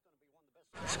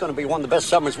It's going to be one of the best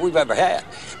summers we've ever had.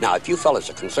 Now, if you fellas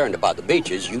are concerned about the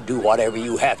beaches, you do whatever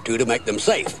you have to make them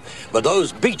safe. But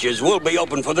those beaches will be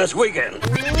open for this weekend.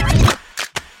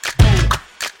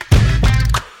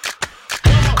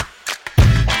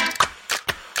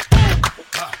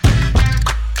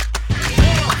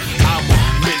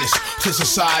 To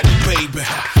society, baby.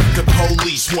 The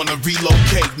police wanna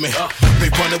relocate me.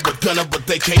 They running with gunner, but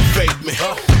they can't fade me.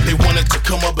 They wanted to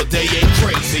come up, but they ain't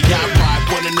crazy. I ride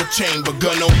one in the chain, but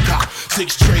gun on cop.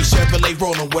 6 tray Chevrolet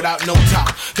rolling without no top.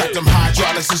 Got them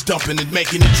hydraulics is dumping and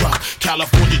making it drop.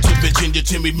 California to Virginia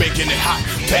to me making it hot.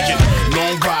 Taking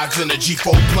long rides in a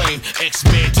G4 plane.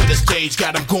 X-Men to the stage,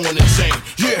 got them going insane.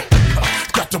 Yeah,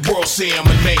 got the world saying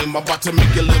my name. I'm about to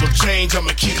make a little change,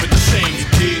 I'ma keep it the same, you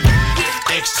dig?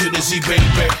 X to the Z,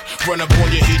 baby. Run up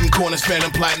on your hidden corners,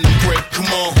 phantom platinum break.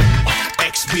 Come on.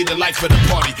 X be the life of the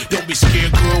party. Don't be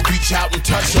scared, girl. Reach out and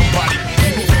touch somebody.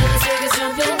 Baby, fellas, niggas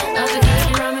jumping. Other guys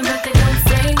be rhyming, but they don't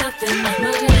say nothing.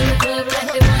 Moving in the club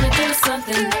like they wanna do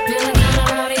something. Feeling kinda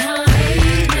rowdy, huh?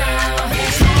 Hey now,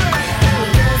 hey now.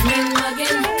 The girls mean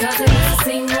mugging, 'cause they must have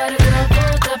seen what a girl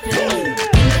pulled up in.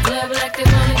 In the club like they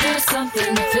wanna do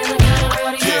something. Feeling kinda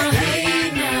rowdy, huh?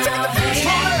 Hey now, hey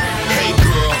now. Hey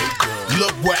girl,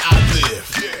 look where I live.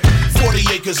 40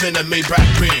 acres in a Maybach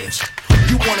Benz.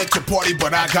 You wanted to party,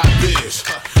 but I got biz.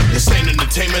 This ain't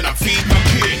entertainment, I feed my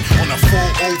kid. On a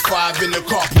 405 in the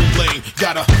carpool lane.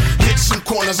 Gotta hit some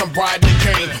corners, I'm riding the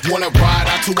cane. Wanna ride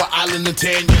out to an island and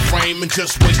tan your frame and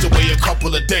just waste away a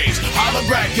couple of days. Holler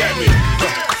back at me.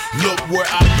 Look where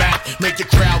I'm at. Make the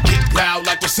crowd get loud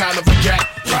like the sound of a cat.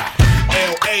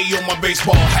 LA on my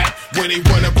baseball hat. Where they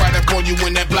running right up on you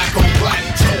in that black on black.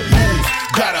 Don't move.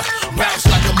 Gotta bounce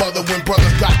like a mother when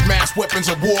brothers got mass weapons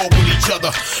of war with each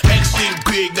other. Ain't seen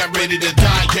big, not ready to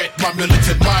die yet. My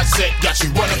militant mindset got you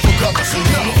running for cover, so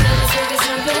no. Fellas, niggas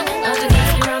jumping. Other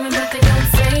guys be rhyming, but they don't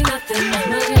say nothing.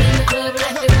 Moving in the club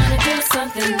like they wanna do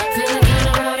something. Feeling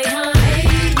kinda rowdy, huh?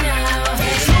 Hey now,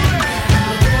 hey now.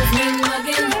 The girls mean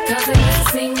mugging, 'cause they must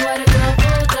have seen what a girl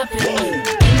pulled up in.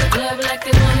 In the club like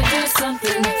they wanna do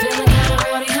something. Feeling kinda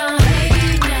rowdy, huh?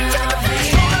 Hey now,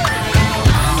 hey now.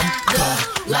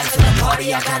 Life of the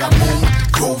party, I got a moon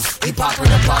roof. They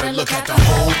popping about it, look at the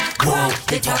whole world.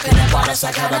 They talking about us,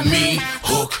 I got a mean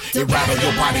hook. They rattle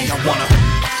your body, I wanna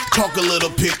talk a little,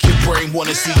 pick your brain.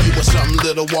 Wanna see you with something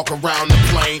little, walk around the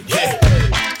plane. Yeah,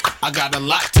 I got a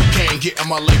lot to gain, getting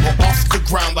my label off the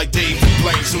ground like David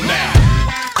Blaine. So now,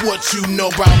 what you know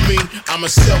about me? I'm a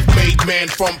self-made man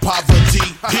from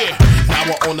poverty. Yeah,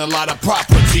 now I own a lot of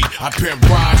property. I pimp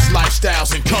rides,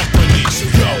 lifestyles, and companies.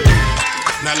 Yo.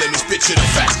 Now let me spit you the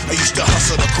facts. I used to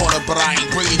hustle the corner, but I ain't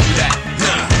bringing you that.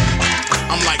 Nah,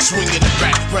 I'm like swinging the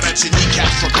back, right at your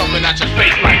kneecaps for coming out your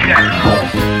face like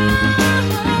that.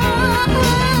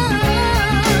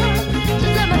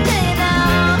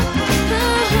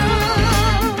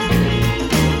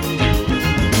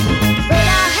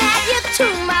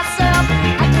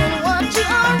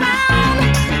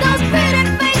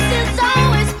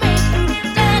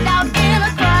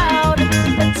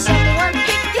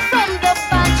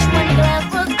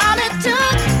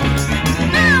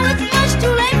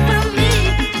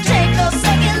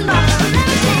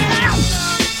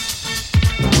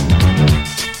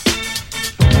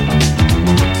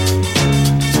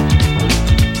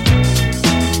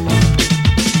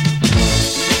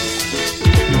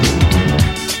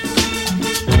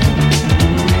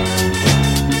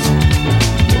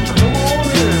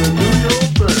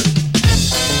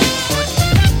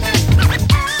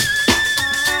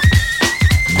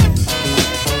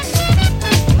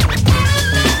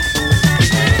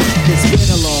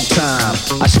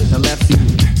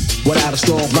 Without a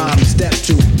strong rhyme to step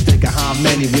to. Think of how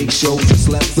many weeks shows you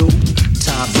slept through.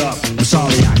 Time's up, I'm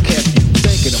sorry I kept you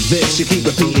thinking of this. You keep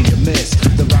repeating your miss.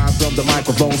 The rhyme from the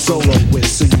microphone solo with.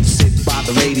 So you sit by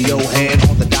the radio, hand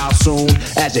on the dial soon.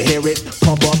 As you hear it,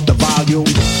 pump up the volume.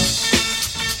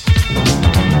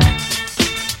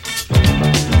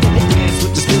 And dance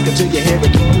with the speaker till you hear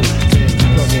it go.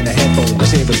 Then plug in the headphone,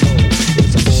 cause here it go.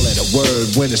 It's a four-letter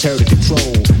word when it's heard to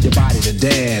control your body to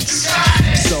dance.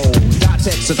 So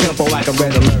text a tempo like a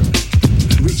red alert.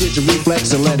 Reach it, your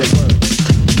reflex and let it work.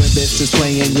 When this is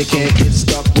playing, you can't get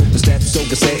stuck with the steps. So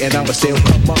can say, and I'ma still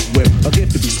come up with a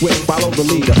gift to be swift. Follow the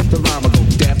leader, the rhyme will go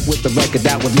deaf with the record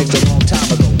that was mixed a long time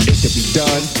ago. It could be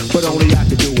done, but only I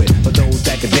could do it. For those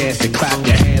that can dance and clap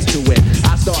your hands to it.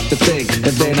 I start to think,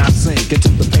 and then I sink into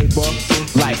the paper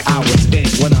like I was ink.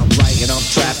 When I'm writing, I'm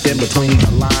trapped in between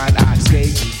the line. I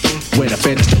escape. When I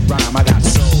finish the rhyme, I got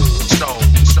soul.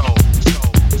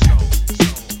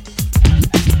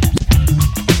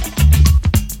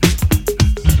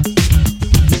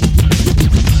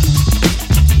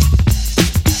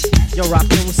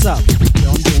 Rockin', what's up?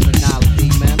 Yo, I'm doing an D,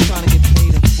 man. I'm trying to get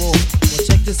paid in full. Well,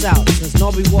 check this out. Since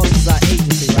Norby Walsh is our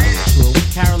agency, right? True.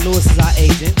 Karen Lewis is our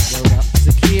agent. Word up.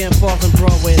 Zakia and Falcon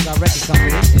Broadway is our record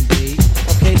company. Indeed.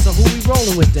 Okay, so who we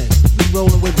rolling with then? We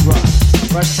rolling with Rush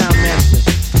Town Management.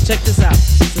 Check this out.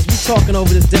 Since we talking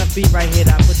over this deaf beat right here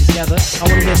that I put together, I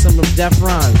want to hear some of them deaf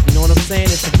rhymes. You know what I'm saying?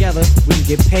 And together, we can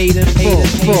get paid in full.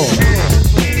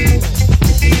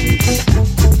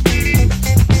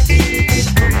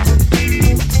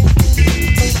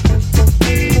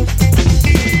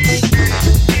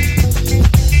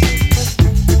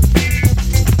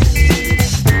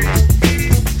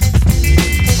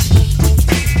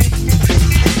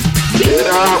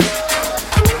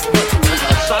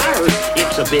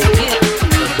 It's a big hit.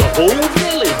 The whole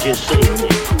village is singing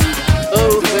it.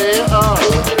 Oh, there are.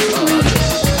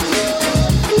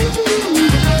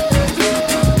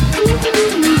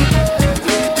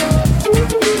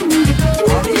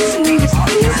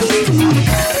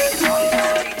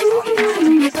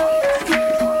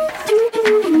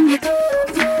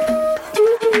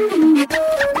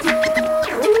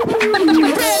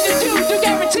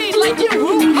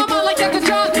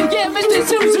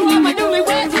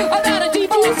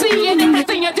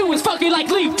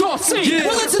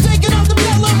 Well, it's a taking off the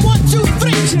bell on 1, 2,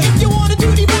 3. If you wanna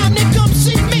do the rhyme, then come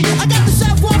see me. I got the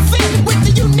savoir faire with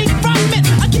the unique rhyming.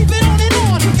 I keep it on and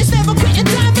on. It's never quitting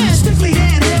timing. Strictly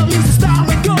handheld is the style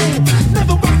I go.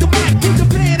 Never rock the mic with the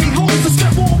pantyhose. I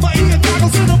strap on my ear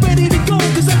goggles and I'm ready to go.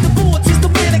 Cause at the boards is the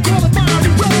man they call it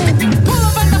Mario. Pull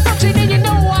up at the function and you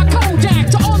know I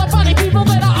Kodak. To all the funny people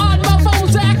that are on my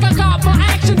Bozak. I got my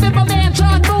action with my man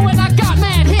John Moo. And I got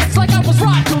mad hits like I was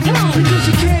rockin' Roo. Because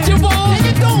you can't. You won't. And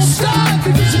you don't stop.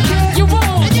 Because you can't. You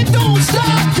won't. And you don't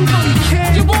stop. You know you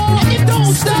can't. You won't. And you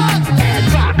don't stop.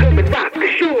 And rock them and rock the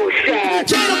sure shot.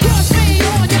 Channel cross me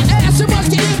on your ass and watch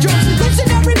the eardrums.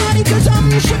 Listen everybody cause I'm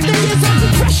shifting gears.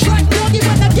 I'm fresh like Dougie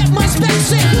when I get my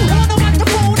specs in. On the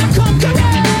microphone I come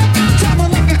correct. Travel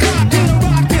like a cop with a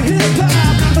rock and hip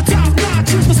hop. A top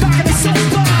notch is my stock in the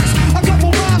soapbox. A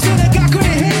couple rhymes and I got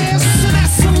great hands. And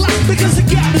that's a lot because I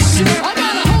got the shit. I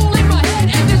got a hole in my head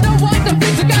and there's no one to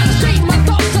fix. I gotta straighten my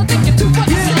thoughts. I'm thinking too much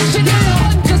shit. One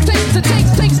just takes it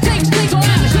takes on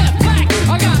out. Step back.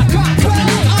 I got a cop.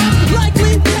 Well, I'm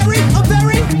likely Perry, a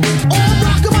berry. On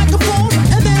rock a microphone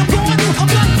and then I'm going. I'm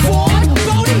like Ford,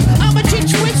 Bodie. I'm a G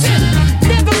twitching.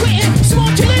 Never quitting. So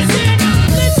won't you listen?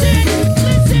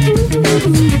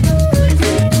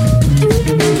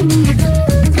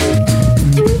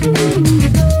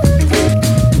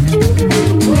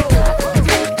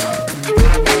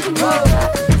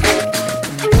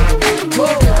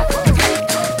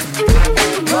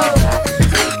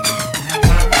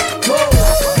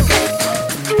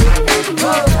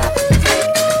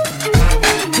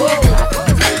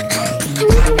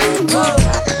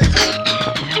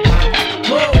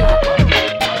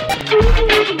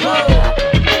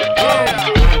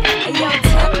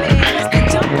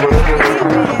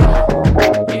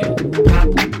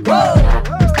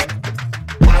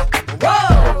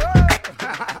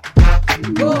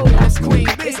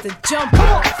 It's the jump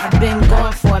off. I've been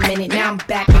going for a minute, now I'm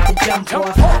back with the jump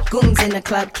off. Goons in the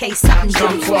club, case something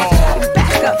jump off.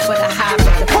 Back up for the high,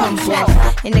 but the pump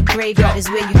off. In the graveyard is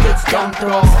where you get dumped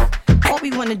off. All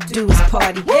we wanna do is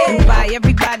party and buy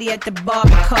everybody at the bar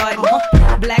Bacardi.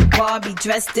 Black Barbie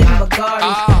dressed in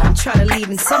Bulgari. I'm trying to leave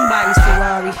in somebody's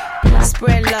Ferrari.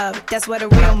 Spread love, that's what a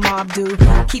real mob do.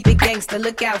 Keep it gangster,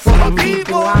 look out for the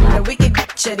people. I'm the wicked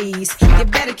bitch of these. You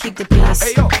better keep the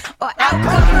peace, or out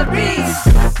come the beast.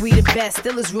 We the best,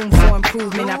 still is room for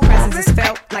improvement. Our presence is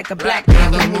felt like a black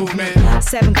people movement.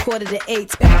 7 quarter to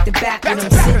 8, back to back when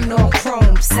I'm sitting on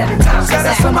chrome 7 times a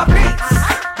That's on my beats.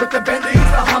 With the Bentleys,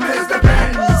 the Hummers, the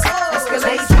Benz.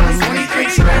 Escalade 23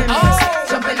 trims.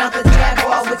 Jumping out the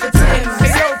Jaguar with the Timbs.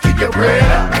 Hey yo, keep your bread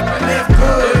up and live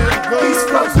good. East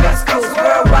Coast, West Coast,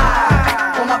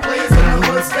 worldwide. All my players in the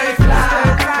hood stay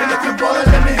fly. And if you ballin',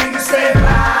 let me hear you say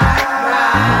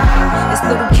ride. It's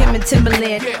Little Kim and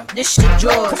Timberland. This shit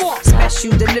yours.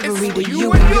 Special delivery to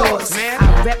you and yours. I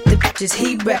rep the bitches,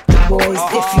 he rep the boys.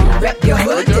 If you rep your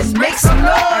hood, then make some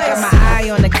noise. I got my eye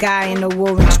on the guy in the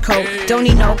orange coat. Don't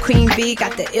need no Queen Bee,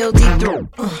 got the LD throat.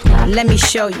 Let me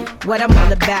show you what I'm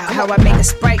all about. How I make a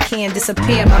Sprite can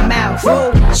disappear in my mouth.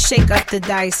 Shake up the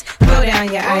dice, throw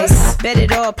down your ice. Bet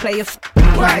it all, play a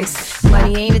price.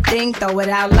 Money ain't a thing, throw it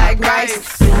out like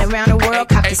rice. Been around the world,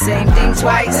 cop the same thing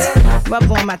twice.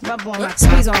 Rub on my,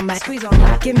 squeeze on my.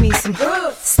 Give me some,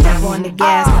 step on the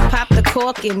gas. Pop the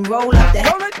cork and roll up the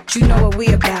head. You know what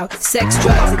we about, sex,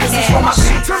 drugs, and cash.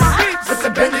 With the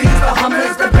Bentleys, the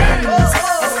Hummers, the Benz.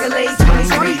 Escalade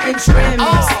 23 inch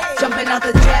rims. Jumping out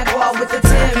the Jaguar with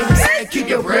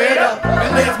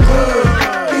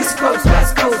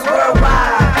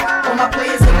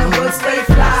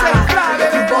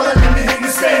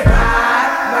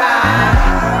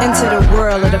into the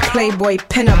world of the Playboy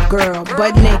pinup girl,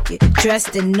 butt naked,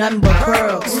 dressed in nothing but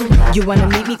pearls. You wanna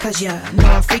meet me cause you know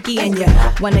I'm freaky, and you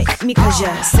wanna eat me cause you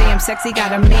say I'm sexy.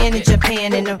 Got a man in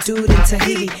Japan and a dude in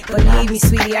Tahiti. Believe me,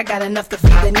 sweetie, I got enough to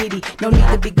feed the needy. No need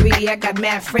to be greedy, I got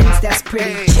mad friends that's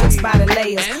pretty. Chicks by the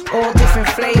layers, all different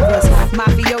flavors.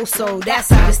 Mafioso, that's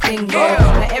how this thing goes.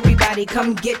 Now everybody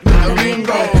come get with the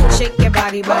lingo. Shake your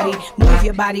body, move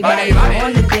your body.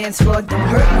 On the dance floor, don't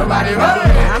hurt nobody.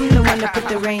 I'm the one that put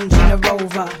the range in the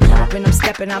Rover. When I'm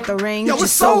stepping out the range,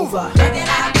 it's over. Work it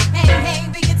out, hey, hey,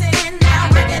 we get it in now.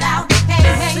 Work it out, hey,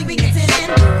 hey, we get it in.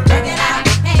 Work it out,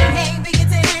 hey, hey, we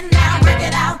get it in now. Work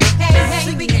it out, hey,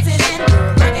 hey, we get it in.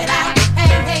 Work it out, hey,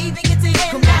 hey, we get it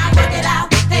in now. Work it out,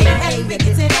 hey, hey, we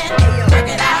get it in. Work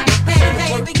it out, hey,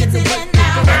 hey, we get it in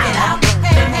now. Work it out,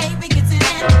 hey, hey, we get it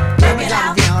in. Work it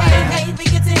out, hey, hey, we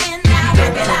get it in now.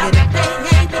 Work it out, hey,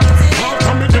 hey, we get it in.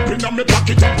 Come me dip in me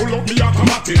pocket and pull out me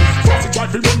automatic. Force it, try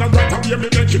to run and right away, me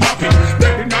make him happy.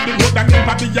 Dead in the road and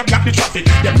nobody you block the traffic.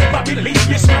 You never believe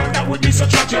this man, that would be so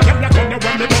tragic. Them not gonna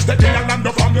when me bust the day and land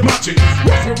up on the matching.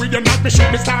 Rough me with your knife, me shoot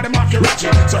me start them off your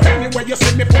ratchet. So anywhere you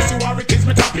see me pussy war, it is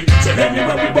me topic. So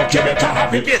anywhere we buck, you better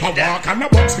have it. I walk on the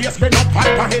box, face bend up,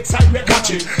 pipe a head side, we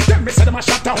catch it. Then me say them a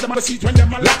shot out, them on the seat when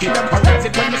them a lucky. Them harass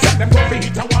it when me send them go for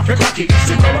hit, I want for cracky.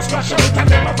 See me was splash out and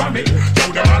them a vomit.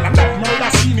 Throw them all and that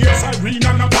murder scene here, Irene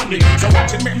and a panic. So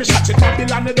watch it, make me shot it,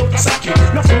 Babylon, they don't sack it.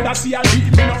 No afraid of CID,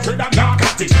 me no afraid of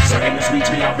narcotics. So in the speech,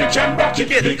 me have bitch and back it.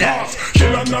 Because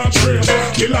killer not trace,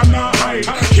 killer not hide.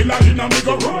 Killer in a me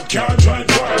go road, can't drive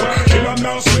wild. Killer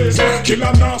not space,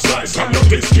 killer not slice. Come look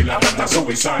this killer, that's a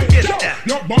suicide.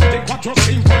 No body, what you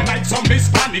sing for like some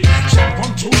Hispanic. Shot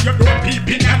come through your door,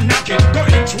 peeping and knocking. Go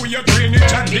in through your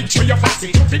drainage and hit through your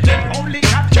facet. You fit them, only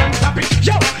God can stop it.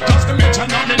 Yo, just to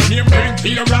mention on the name, bring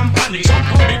fear and panic. Some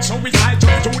commit suicide,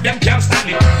 just two them can't stand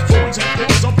it. Fools and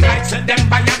pose up like said them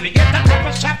bionic. Get the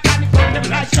proper shot and it from them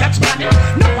like that's panic.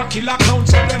 Never kill a clown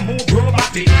so them move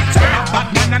robotic. Say a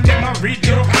bad man and them a read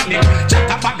your panic. Chat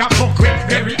a bag of fuck with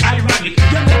very ironic.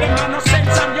 You know them have no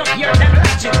sense and you hear them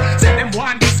logic. Say them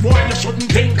want this boy, you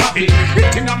shouldn't think of it.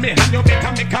 It in a me hand, you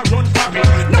better make a run for it.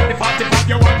 Now the 45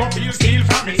 you want go feel steal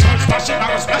from it. So splash it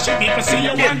or splash it, people see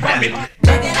you want from it.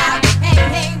 Work it out, hey,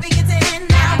 hey, we get it in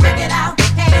now. Work it out,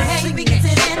 hey, hey, we get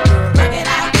it in. Work it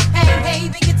out, hey, hey,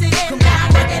 we get it in now.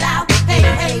 Work it out, hey,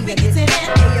 hey, we get it in.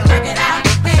 Work it out,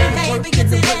 hey, hey, we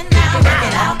get it in now. Work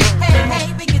it out, hey, hey,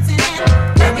 we get it in.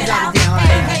 Work it out,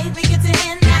 hey, hey, we get it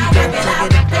in now. Work it out,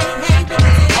 hey, hey, we get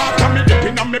it in. After me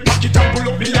dipping on me pocket and pull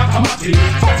out the automatic.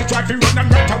 Fast it try to run and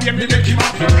right away, me make him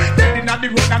happy. Dead in the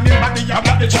road and him body a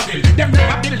block the traffic. Them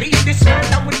never believe this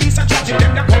murder would be so tragic.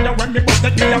 Them not gonna when me bust the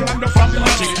deal and land from the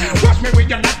magic. Watch me with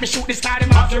your knife, me shoot the star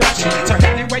them off the ratchet. So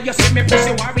anywhere you see me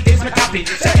pussy war, it is me topic.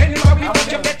 So anywhere we go,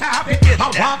 you better have it. I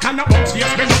walk on the box, yes,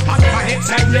 me up on my head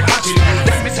side, we catch it.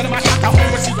 Let me send them a shot, I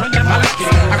always see when them a lucky.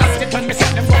 I got it when me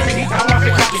send them for me, I want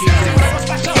to crack it. See me was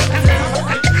splash out and them a hook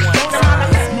it. Throw them all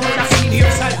and let's murder scene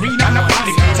here, side green and a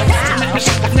panic. So watch it, make me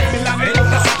shot and make me land it out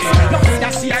the socket. No food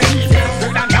that CID, no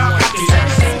food that narcotics.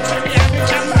 So me have me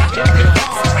jam back in the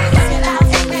box. Work it out,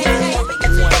 hey, hey, we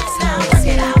get it in now. Work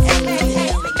it out, hey, hey,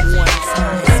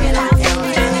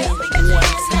 we get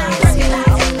it in now. Work it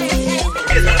out, hey, hey, we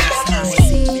get it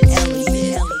in now.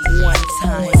 Work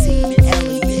it out, hey,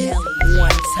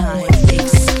 hey, we get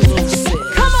it in now.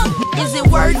 Come on, is it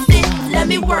worth it? Let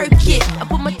me work it. I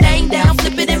put my thing down,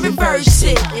 flip it and reverse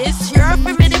it. It's your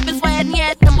primitive, it's why I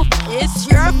need number. It's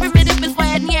your primitive, it's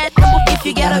why I need number. If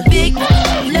you got a big,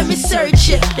 let me search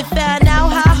it to find out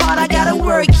how hard I gotta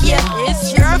work. Yeah,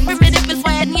 it's your primitive, it's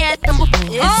why I need number.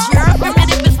 It's your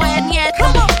primitive, it's why I need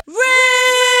number. Remix.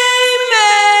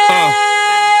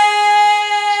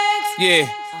 Yeah.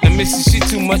 Now Missy, she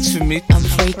too much for me. I'm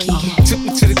freaky. Took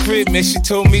me to the crib, man, she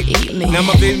told me Eat me. Now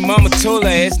my baby mama told her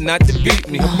ass not to beat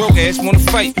me. Her broke ass wanna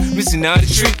fight, Missy now to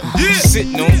treat me. She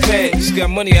sitting on cash, she got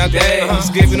money out there. She's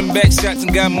giving them back shots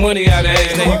and got money out of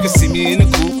ass. Now you can see me in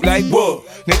the coupe like, whoa.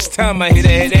 Next time I hit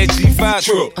her at that G5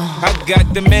 truck, I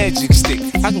got the magic stick,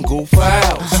 I can go for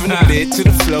hours. From the bed to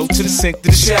the floor, to the sink, to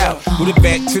the shower. With her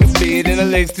back to the bed and her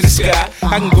legs to the sky.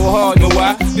 I can go hard, know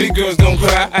why? Big girls don't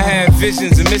cry. I had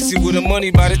visions of Missy with her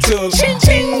money by the tub. Ching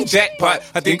ching, jackpot,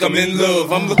 I think I'm in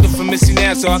love. I'm looking for Missy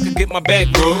now so I can get my back,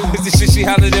 bro. It's the shit she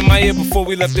hollered in my ear before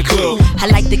we left the club. I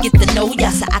like to get to know ya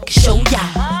so I can show ya.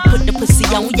 Put the pussy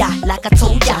on ya like I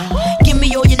told ya. Give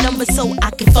me all your numbers so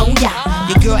I can phone ya.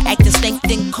 Your girl acting stink,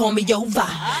 then call me over.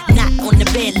 Not on the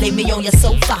bed, lay me on your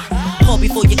sofa. Call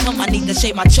before you come, I need to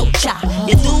shave my chocha.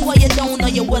 You do or you don't, or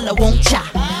you will or won't ya.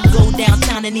 Go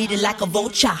downtown and eat it like a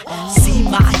vulture. See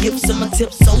my hips and my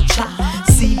tips so cha.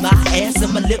 See my ass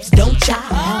and my lips don't cha.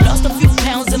 Lost a few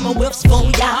pounds in my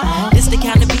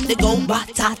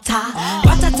ta-ta-ta,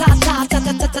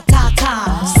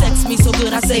 ra-ta-ta-ta-ta-ta-ta-ta-ta. Sex me so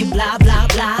good I say blah, blah,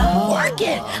 blah. Work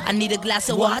it, I need a glass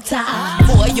of water.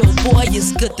 Boy, oh boy,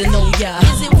 it's good to know ya.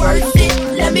 Is it worth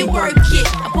it? Let me work it.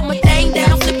 I put my thing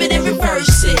down, flip it and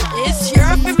reverse it. It's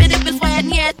your primitive, it's why I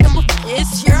need number.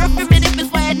 It's your primitive,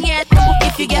 it's why I need number.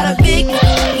 If you got a big,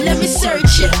 let me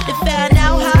search it to find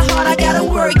out how hard I gotta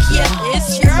work. Yeah,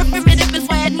 it's your primitive, it's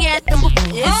why I need number.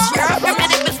 It's your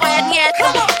primitive, it's why I need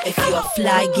number. If you're a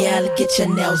fly gal, get your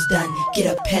nails done, get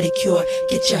a pedicure,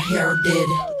 get your hair did.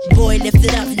 Boy, lift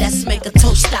it up, let's make a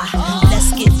toaster.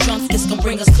 Let's get drunk, it's gonna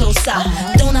bring us closer.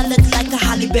 Don't I look like a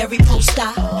Holly Berry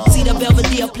poster? See the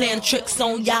Belvedere playing tricks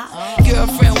on ya.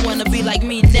 Girlfriend wanna be like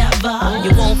me, never.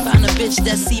 You won't find a bitch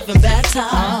that's even better.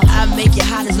 I make you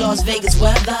hot as Las Vegas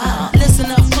weather.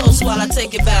 Listen up close while I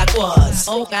take it backwards.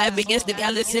 Okay, begins to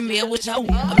listen me what you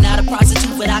want. I'm not a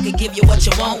prostitute, but I can give you what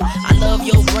you want. I love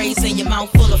your braids and your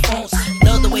mouth full of phones.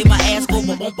 Love the way my ass go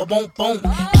ba-boom, ba-boom, boom.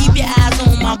 Keep your eyes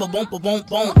on my ba-boom, ba-boom,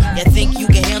 boom. You think you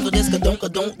can handle this, ka-don't,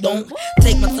 ka-don't, don't.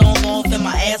 Take my thumb off and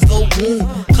my ass go boom.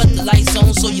 Cut the lights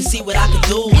on so you see what I can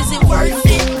do. Is it worth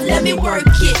it? Let me work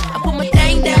it. I put my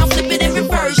thing down, flip it and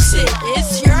reverse it.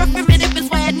 It's your primitive, it's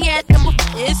why I need number.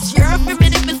 It's your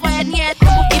primitive, it's why I need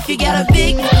number. If you got a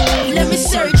big, let me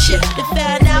search it to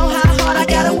find out how hard I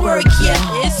gotta work. Yeah,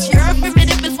 it's your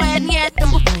primitive, it's why I need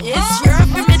number. It's your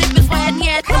primitive, it's why I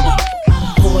need number.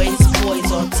 Boys,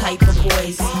 all type of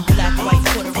boys. Black, white,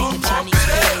 Puerto Rican, Chinese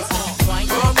boys. White,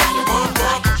 black,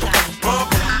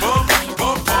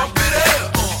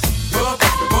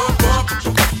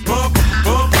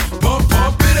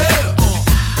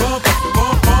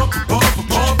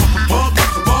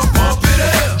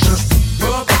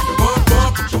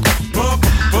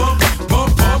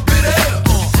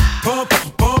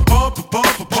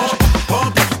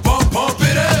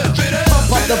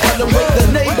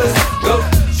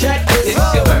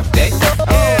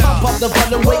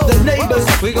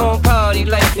 We gon' party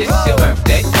like it's your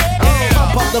birthday.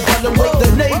 Pop the bottom, wake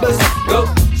the neighbors. Go,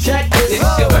 check this.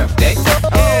 It's your birthday.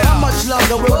 How much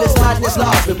longer will this madness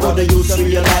last before the youth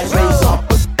realize raise up?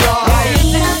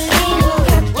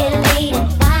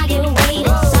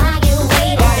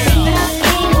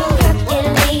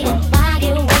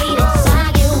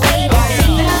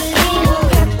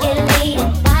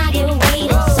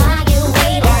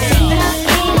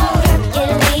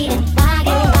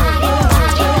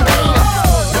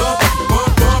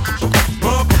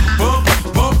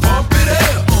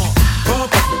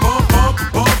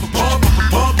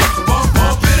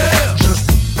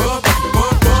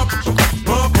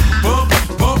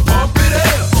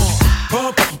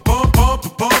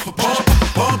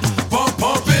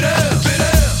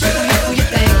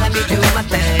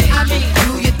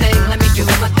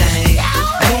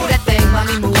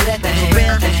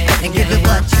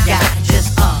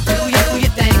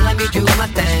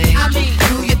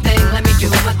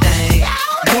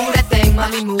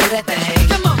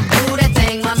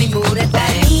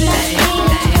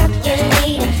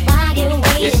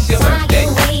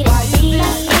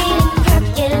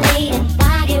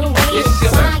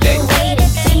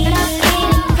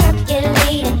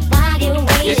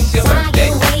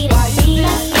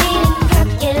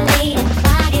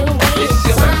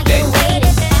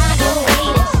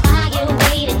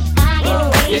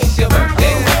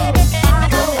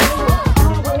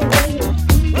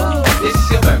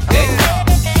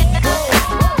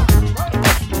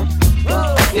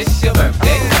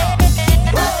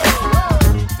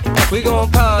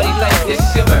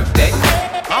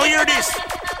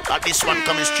 This one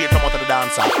coming straight from out of the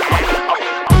dancer.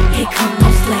 Here come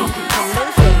those ladies,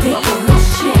 they on the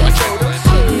shit.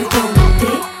 You on the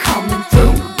dick coming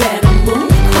through, better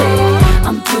move quick.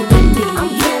 I'm doing me,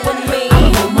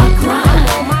 I'm on my grind.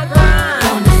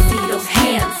 Wanna see those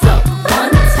hands up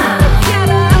one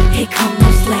time. Here come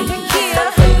those ladies,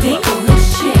 they on the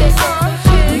shit.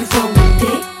 You on the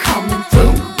dick coming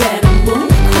through, better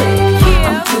move quick.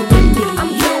 I'm doing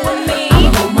me,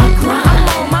 I'm on my grind.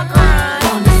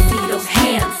 Wanna see those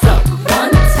hands up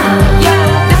one time.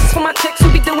 Yeah, this is for my chicks who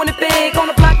be doing it big on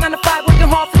the block 9 to 5 working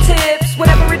hard for tips.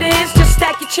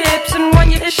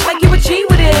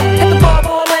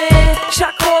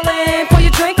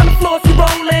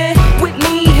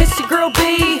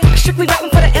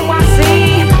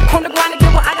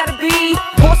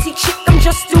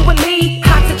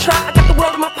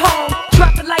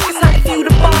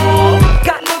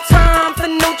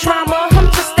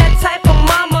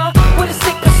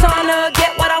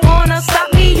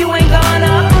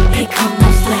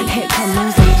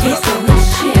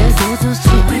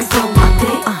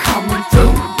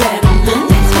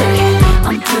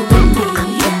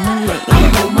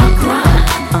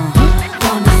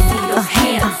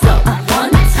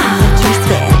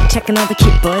 Fucking all the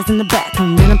cute boys in the back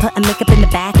room. Then I'm putting makeup in the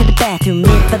back of the bathroom.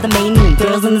 Made for the main room,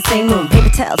 girls in the same room. Paper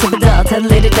towels, paper doll, tell the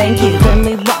lady thank you. Then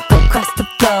we walk across the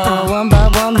floor. One by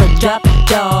one, the drop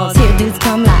jaws. Here dudes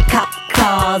come like cop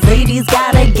cars. Ladies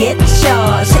gotta get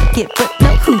yours. Shake it, but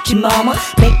no hoochie mama.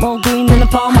 Make more green than a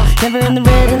farmer. Never in the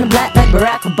red and the black like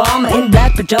Barack Obama. In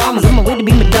black pajamas, on my way to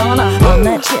be Madonna. I'm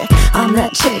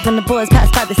that chick. When the boys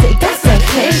pass by, they say that's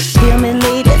okay. Feel me,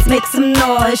 ladies, make some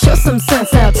noise. Show some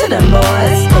sense out to them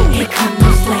boys. Here come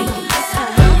those ladies.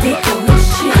 They own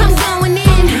shit. I'm going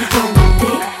in.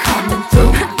 They coming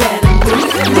through. Better move.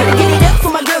 Gotta get it up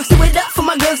for my girls. Do it up for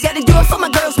my girls. Gotta do it for my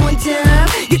girls one time.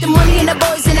 Get the money and the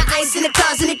boys and the ice and the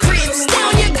cars and the cribs.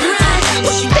 Down your grind.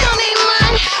 What you down ain't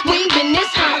mine. We ain't been this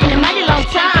high in a mighty long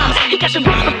time. He got your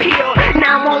roof appeal.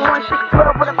 911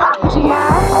 612 with a pop.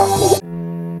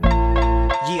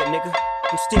 Yeah, nigga,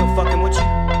 I'm still fucking with you.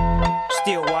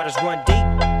 Still waters run deep.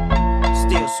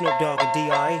 Still Snoop Dogg and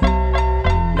D.R.E.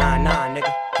 Nah,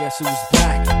 nigga. Guess who's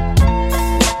back?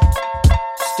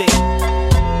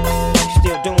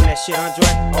 Still doing that shit, Andre?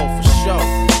 Oh, for sure.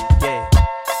 Yeah.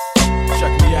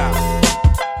 Check me out.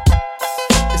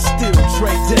 It's still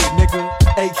Dre Day, nigga.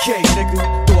 AK, nigga.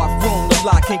 Though I've roamed a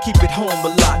lot, can't keep it home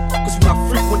a lot. Cause when I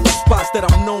frequent the spots that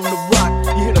I'm known to rock,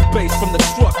 you hear the bass from the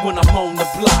truck when I'm on the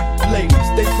block. Ladies,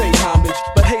 they pay homage,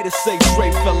 but haters say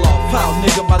Dre fell off. How,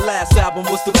 nigga, my last album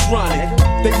was The Chronic.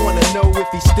 They wanna know if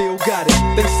he still got it.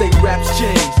 They say raps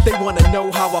change, they wanna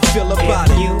know how I feel about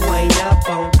it. You ain't up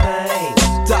on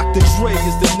things. Dr. Dre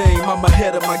is the name, I'm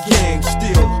ahead of my game.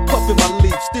 Still puffin' my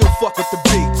leaf, still fuck with the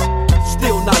beats.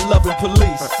 Still not loving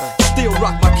police. Still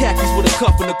rock my khakis with a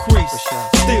cuff and a crease.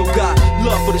 Still got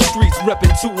love for the streets,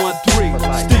 reppin' 213.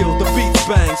 Still the beats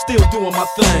bang, still doing my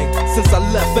thing. Since I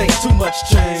left, ain't too much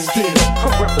change. Still,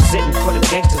 I'm representing for the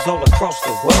gangsters all across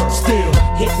the world. Still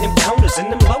hitting them corners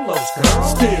and them lolos, girl.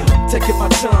 Still taking my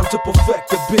time to perfect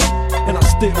the beat, and I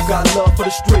still got love for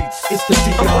the streets. It's the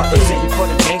D.R.E. I'm representing for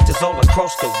the gangsters all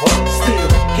across the world. Still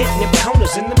hitting them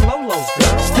corners and them lolos,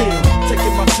 girl. Still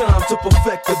taking my time to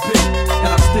perfect the beat,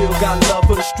 and I still got love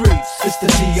for the streets. It's the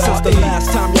D.R.E. Since the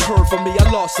last time you heard from me, I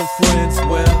lost some friends.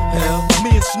 Well, hell,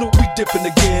 me and Snoop, we dipping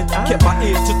again. Kept my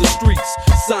ear to the streets,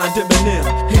 signed Eminem.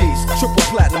 He's triple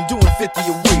platinum, doing 50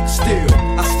 a week. Still,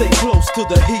 I stay close to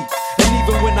the heat, and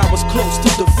even when I was close to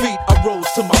defeat, I rose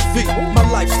to my feet. My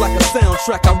life's like a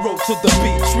soundtrack, I wrote to the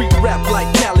beat. Street rap like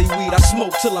Cali weed, I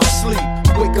smoke till I'm sleep.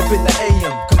 Wake up in the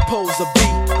AM, compose a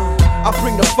beat. I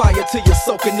bring the fire till you're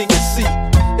soaking in your seat.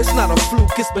 It's not a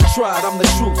fluke, it's been tried, I'm the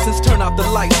truth. Since turn out the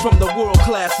lights from the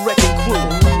world-class wrecking crew,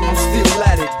 I'm still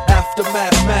at it, after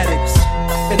mathematics.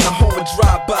 In the home of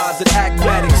drive-bys and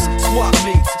acmatics, swap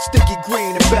meets, sticky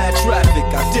green and bad traffic.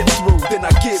 I dip through, then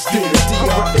I give you the D.R.E.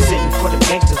 I'm representing for the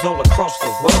gangsters all across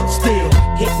the world. Still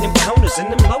hitting them corners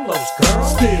and them lolos, girl.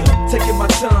 Still taking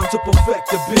my time to perfect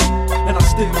the beat, and I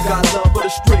still got love for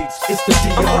the streets. It's the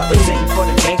D.R.E. I'm representing for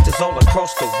the gangsters all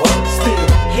across the world. Still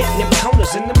hitting them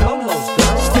corners and them lolos,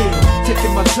 girl. Still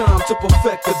taking my time to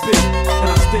perfect the beat,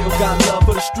 and I still got love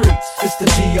for the streets. It's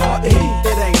the D.R.E.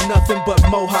 It ain't nothing but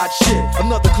mo hot shit.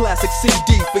 Another classic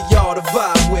CD for y'all to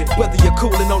vibe with. Whether you're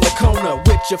coolin' on the corner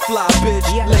with your fly bitch,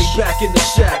 lay back in the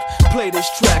shack, play this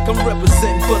track. I'm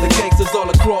representing for the gangsters all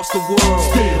across the world.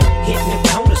 Still hitting them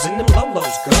corners and them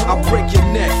lolos, girl. I'll break your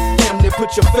neck, damn near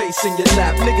put your face in your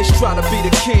lap. Niggas try to be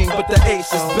the king, but the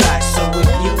ace is back. So if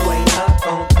you ain't up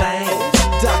on things,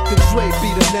 Dr. Dre be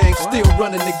the name, still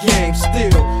running the game.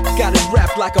 Still got it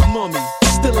wrapped like a mummy.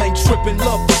 Still ain't trippin',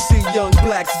 love to see young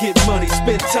blacks get money.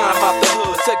 Spend time out the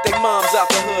hood, take their moms out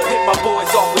the hood. Hit my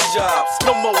boys off with jobs,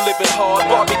 no more living hard.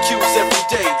 Barbecues every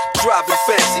day, driving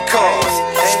fancy cars.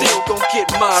 Still gon' get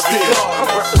my regard. I'm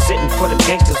representing for the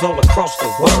gangsters all across the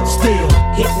world. Still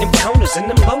hitting them corners and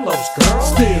them lolos, girl.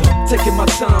 Still taking my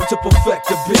time to perfect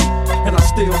the beat, and I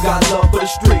still got love for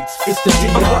the streets. It's the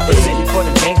D.R.E. I'm representing for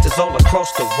the gangsters all across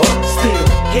the world. Still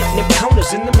hitting them corners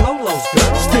and them lolos,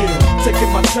 girl. Still taking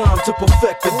my time to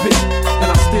perfect the beat, and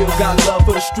I still got love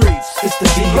for the streets. It's the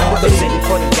D.R.E. I'm representing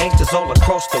for the gangsters all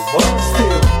across the world.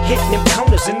 Still hitting them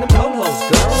corners and them lolos,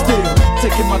 girl. Still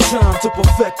taking my time to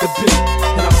perfect the beat,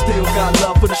 and I still got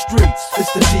love for the streets.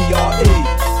 It's the D.R.E.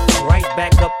 Right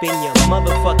back up in your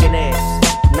motherfucking ass.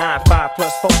 9-5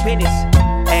 plus 4 pennies.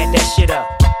 Add that shit up.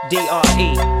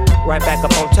 D.R.E. Right back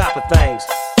up on top of things.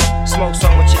 Smoke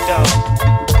some with your dog.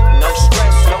 No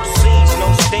stress, no seeds, no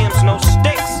stems, no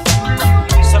sticks.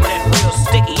 Some of that real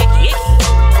sticky, icky, icky.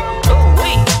 Ooh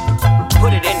wee.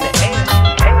 Put it in the air.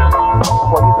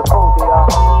 Well, you suppose they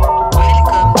are.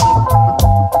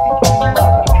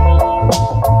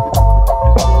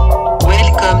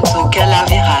 Welcome to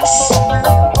Calaveras.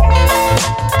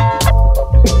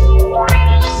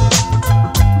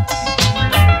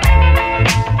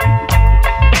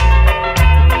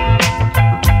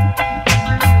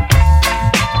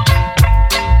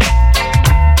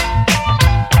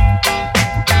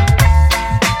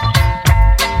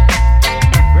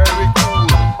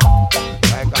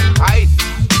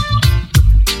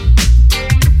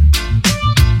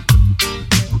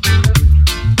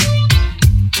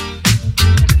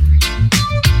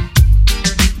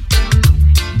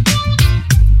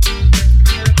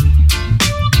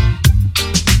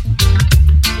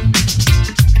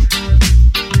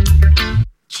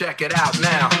 check it out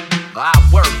now. I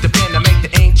work the pen to make the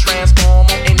ink transform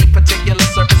on any particular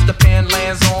surface the pen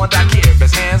lands on. I care if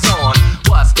it's hands on.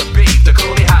 What's the beat? The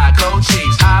coolie high code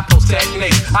chiefs, high post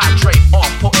techniques. I drape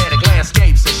off poetic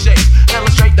landscapes and shapes.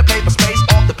 Illustrate the paper space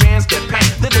off the pens that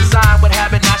paint. The design would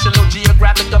have it National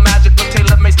Geographic, the magic with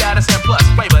tailor-made status and plus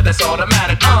flavor that's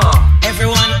automatic.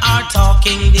 Everyone are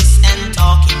talking this and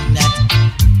talking that.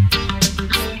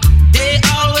 They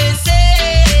always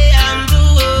say I'm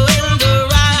doing the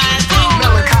right thing.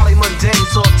 Melancholy, mundane,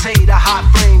 sauteed, a hot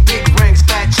flame, big rings,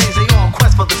 fat chains, they all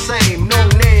quest for the same. No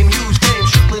name, huge game,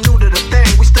 strictly new to the thing.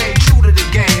 We stay true to the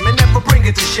game and never bring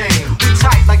it to shame. We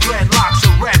tight like dreadlocks, a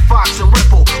red fox and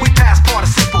ripple. We pass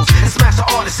participles and smash the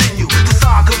artists in you. The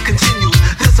saga continues.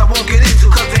 This I won't get into,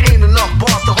 cause there ain't enough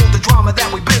bars to hold the drama that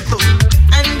we've been through.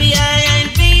 And behind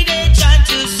me they try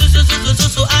to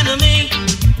so honor me.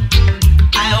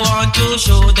 I want to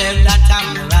show them that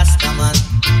I'm a Rastaman.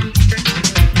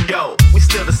 Yo, we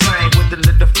still the same with a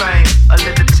little fame, a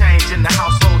little change in the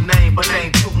household name, but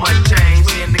ain't too much change.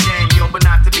 We in the game, yo, but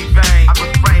not to be vain. I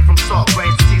refrain from salt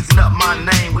grains, teasing up my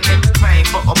name. We entertain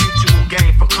for a mutual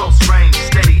gain from close range,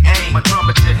 steady aim. My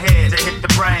drum at your head to hit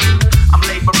the brain. I'm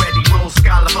labor ready, roll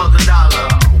scholar for the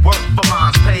dollar. Work for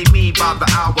mines, pay me by the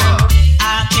hour.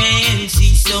 I can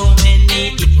see so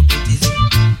many hypocrites.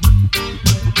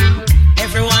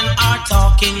 Everyone are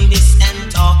talking this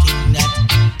and talking that.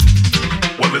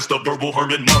 Well, it's the verbal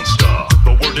hermit monster,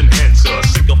 the word enhancer,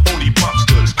 sick of phony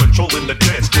monsters, controlling the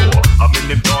dance floor. I'm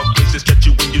in them dark places, catch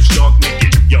you when you start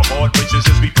naked. Your heart races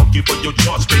as we punk you for your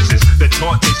chart spaces. The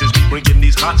taunt faces be bringing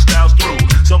these hot styles through.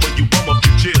 Some of you bum a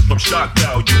few cheers from shock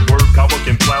value. Word power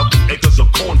can plow through acres of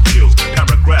cornfields.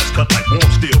 Paragraphs cut like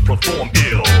warm steel, perform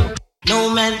ill. No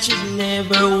man should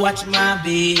never watch my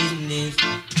business.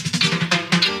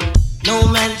 No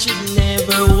man should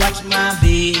never watch my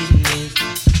business.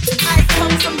 I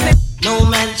come from No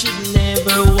man should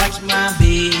never watch my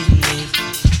business.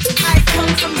 I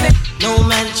come from No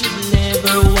man should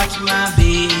never watch my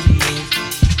business.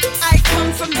 I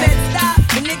come from Bed-Stuy.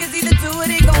 The niggas either do or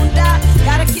they gon' die.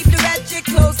 Gotta keep the ratchet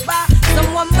close by.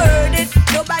 Someone murdered.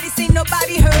 Nobody seen,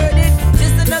 nobody heard it.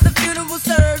 Just another funeral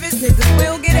service. Niggas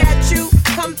will get at you.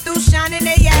 Come through shining,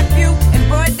 they at you. In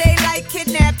broad daylight,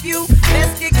 kidnap you.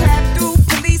 Best get clapped through.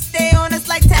 Police stay on us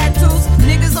like tattoos.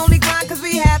 Niggas only grind cause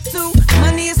we have to.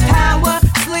 Money is power.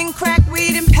 Sling, crack,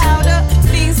 weed, and powder.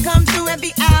 Things come through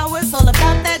every hour. It's all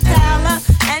about that dollar.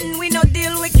 And we no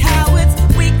deal with cowards.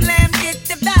 Weak lamb get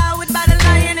devoured by the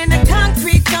lion in the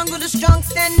concrete jungle. The strong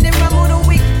stand and rumble. The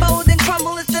weak fold and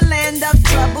crumble. It's the land of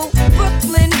trouble.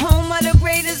 Brooklyn, home of the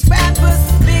greatest rappers.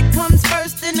 Big comes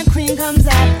first and the cream comes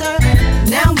after.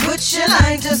 Now put your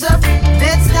lighters up.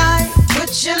 Bed-Stuy,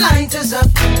 put your lighters up.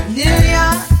 New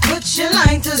York, put your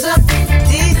lighters up.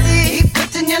 DC, keep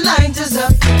putting your lighters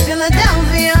up.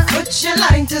 Philadelphia, put your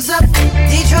lighters up.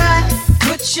 Detroit,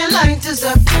 put your lighters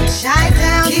up.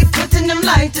 Chi-Town, keep putting them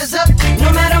lighters up.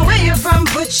 No matter where you're from,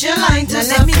 put your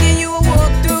lighters up. Let me give you a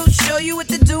walkthrough, show you what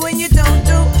to do and you don't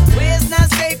do. Where it's not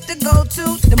safe to go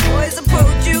to. The boys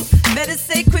approach you. Better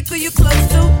say quick who you close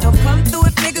to. Don't come through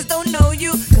if niggas don't know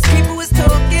you. Cause people is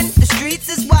talking, the streets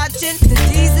is watching. The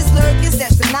D's is lurking,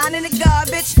 that's the line in the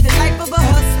garbage. The life of a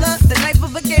hustler, the life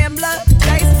of a gambler.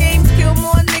 Dice games kill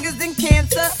more niggas than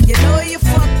cancer. You know who you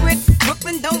fuck with.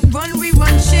 Brooklyn don't run, we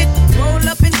run shit. Roll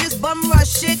up and just bum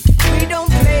rush it. We don't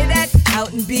play that.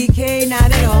 Out in BK, not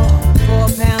at all.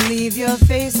 4 pound, leave your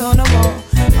face on the wall.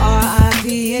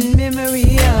 R.I.P. in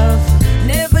memory of.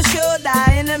 Never show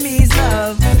thy enemies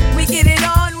love. We get it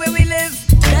on where we live.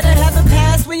 Better have a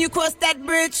pass when you cross that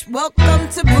bridge. Welcome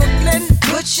to Brooklyn.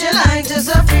 Put your lighters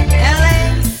up.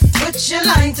 LA, put your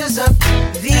lighters up.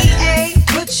 VA,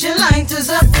 put your lighters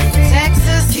up.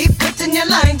 Texas, keep putting your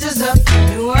lighters up.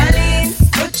 New Orleans,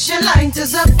 put your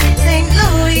lighters up. St.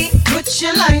 Louis, put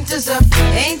your lighters up.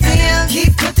 ATL,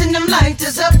 keep putting them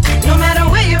lighters up. No matter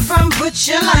where you're from, put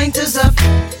your lighters up.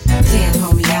 Damn,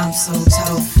 homie, I'm so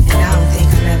told. And I don't think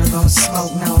I'm ever gonna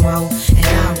smoke no more. And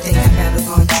I don't think I'm ever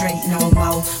gonna drink no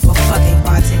more. Well, fuck it,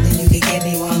 bartender, you can give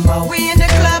me one more. We in the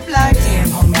club like, damn,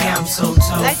 homie, I'm so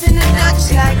told. Lights in the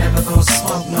Dutch like, I'm never gonna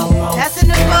smoke no more. That's in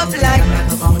the pub like, I'm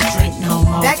never gonna drink no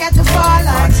more. Back at the bar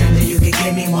like, bartender, you can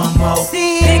give me one more.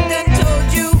 See, Big done told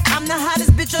you, I'm the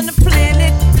hottest bitch on the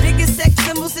planet. Biggest sex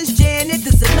symbol since Janet.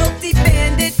 This a low-deep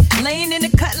bandit, laying in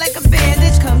the cut like a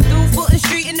bandage. Come through Fulton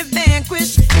Street in the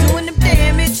Vanquish, doing the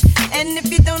damage. And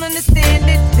if you don't understand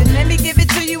it, then let me give it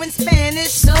to you in Spanish.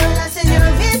 So let's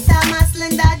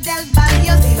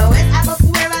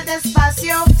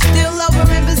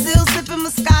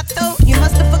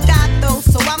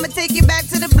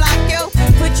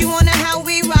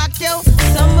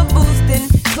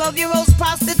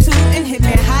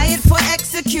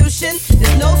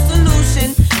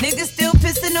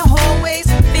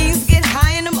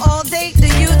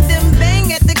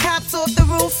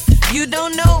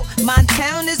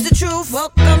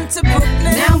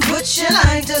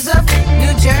up.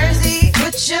 New Jersey,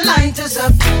 put your lighters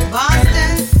up.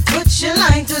 Boston, put your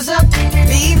lighters up.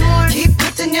 Be more, keep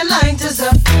putting your lighters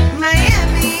up.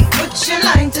 Miami, put your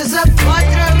lighters up.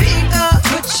 Puerto Rico,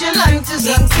 put your lighters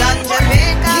up. Kingston,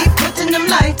 Jamaica, keep putting them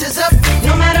lighters up.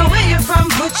 No matter where you're from,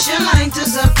 put your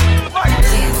lighters up.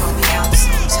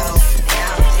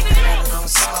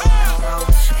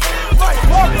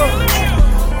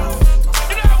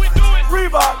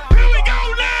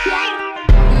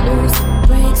 Loose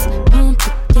brakes, pump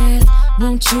the gas.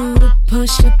 Want you to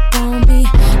push up on me.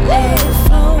 Let it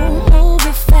flow, move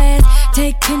it fast.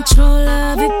 Take control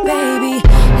of it, baby.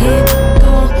 Here we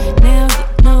go. Now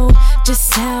you know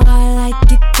just how I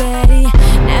like it, daddy.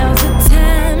 Now's the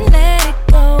time, let it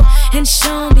go and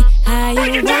show me how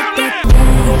you work that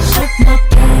thing. Show my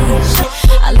pain,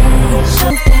 I let it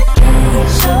show that thing.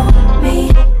 Show me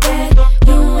that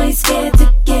you ain't scared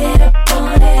to get up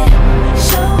on it.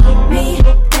 Show me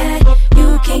that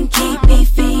you can keep me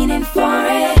feeling for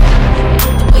it.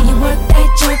 The way you work that,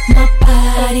 jerk my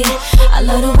body. I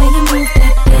love the way you move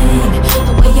that thing.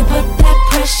 The way you put that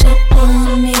pressure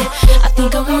on me. I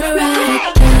think I wanna ride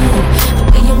again. The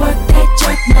way you work that,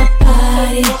 jerk my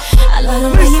body. I love the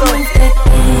way you move that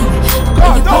thing. The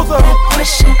way you put that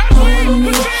pressure on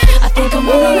me. I think I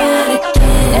wanna ride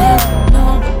again.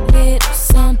 Know a little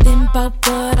something about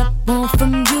what I want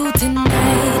from you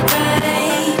tonight.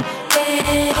 Right?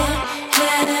 Yeah.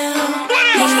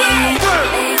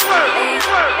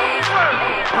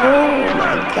 Oh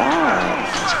my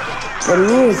gosh, the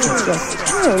music just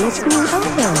turns me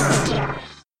on.